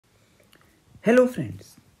Hello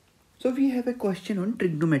friends. So we have a question on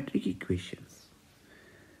trigonometric equations.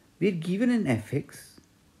 We are given an fx,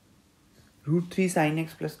 root 3 sin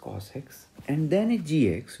x plus cos x, and then a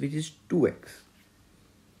gx which is 2x.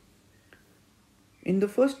 In the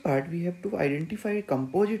first part we have to identify a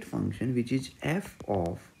composite function which is f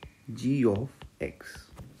of g of x.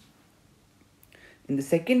 In the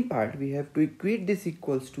second part we have to equate this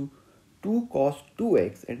equals to 2 cos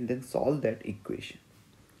 2x and then solve that equation.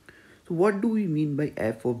 So what do we mean by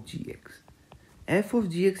f of gx? F of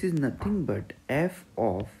gx is nothing but f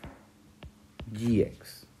of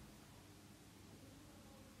gx.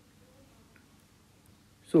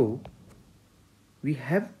 So we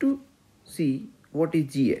have to see what is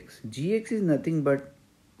gx. Gx is nothing but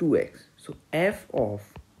 2x. So f of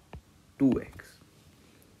 2x.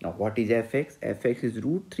 Now what is fx? Fx is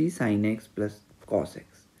root 3 sin x plus cos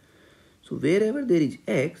x. So wherever there is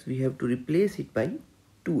x, we have to replace it by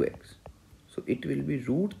 2x. So it will be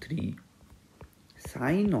root 3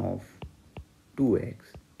 sine of 2x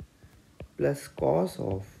plus cos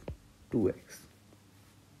of 2x.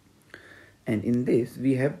 And in this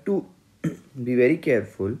we have to be very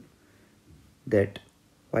careful that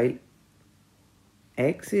while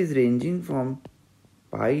x is ranging from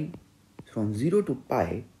 0 to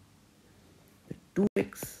pi, the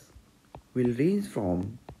 2x will range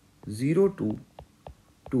from 0 to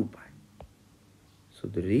 2 pi. So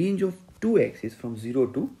the range of 2x is from 0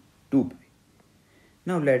 to 2 pi.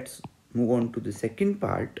 Now let's move on to the second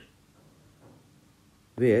part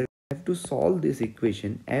where we have to solve this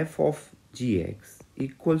equation f of gx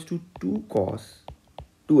equals to 2 cos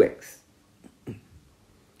 2x.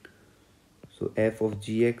 So f of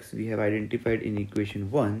gx we have identified in equation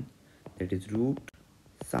 1, that is root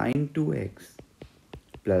sine 2x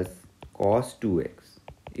plus cos 2x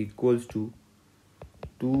equals to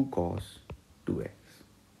 2 cos 2x.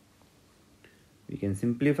 We can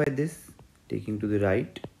simplify this taking to the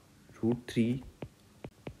right, root 3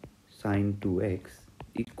 sine 2x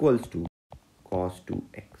equals to cos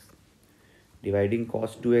 2x. Dividing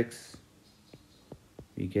cos 2x,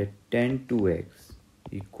 we get tan 2x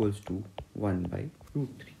equals to 1 by root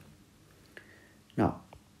 3. Now,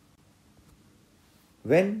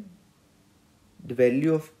 when the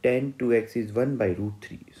value of tan 2x is 1 by root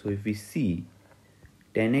 3, so if we see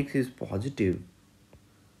tan x is positive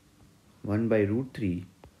 1 by root 3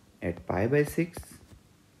 at pi by 6,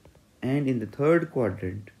 and in the third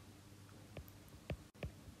quadrant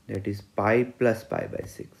that is pi plus pi by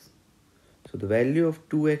 6. So the value of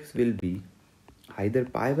 2x will be either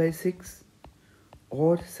pi by 6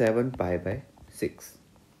 or 7 pi by 6.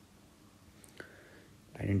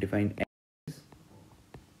 Identifying x is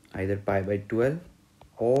either pi by 12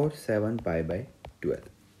 or 7 pi by 12.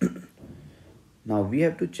 Now we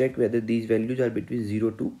have to check whether these values are between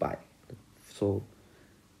 0 to pi. So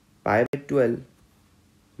pi by 12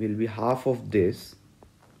 will be half of this.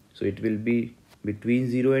 So it will be between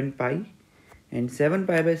 0 and pi. And 7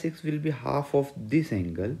 pi by 6 will be half of this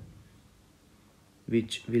angle,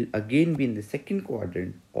 which will again be in the second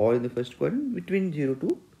quadrant or in the first quadrant between 0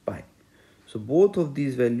 to pi. So both of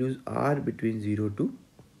these values are between 0 to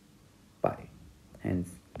pi.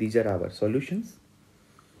 Hence these are our solutions.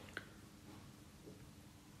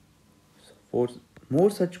 So for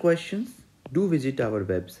more such questions, do visit our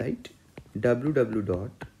website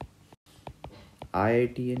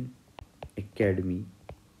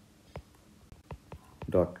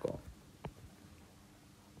www.iitnacademy.com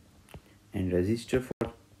and register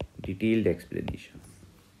for detailed explanations.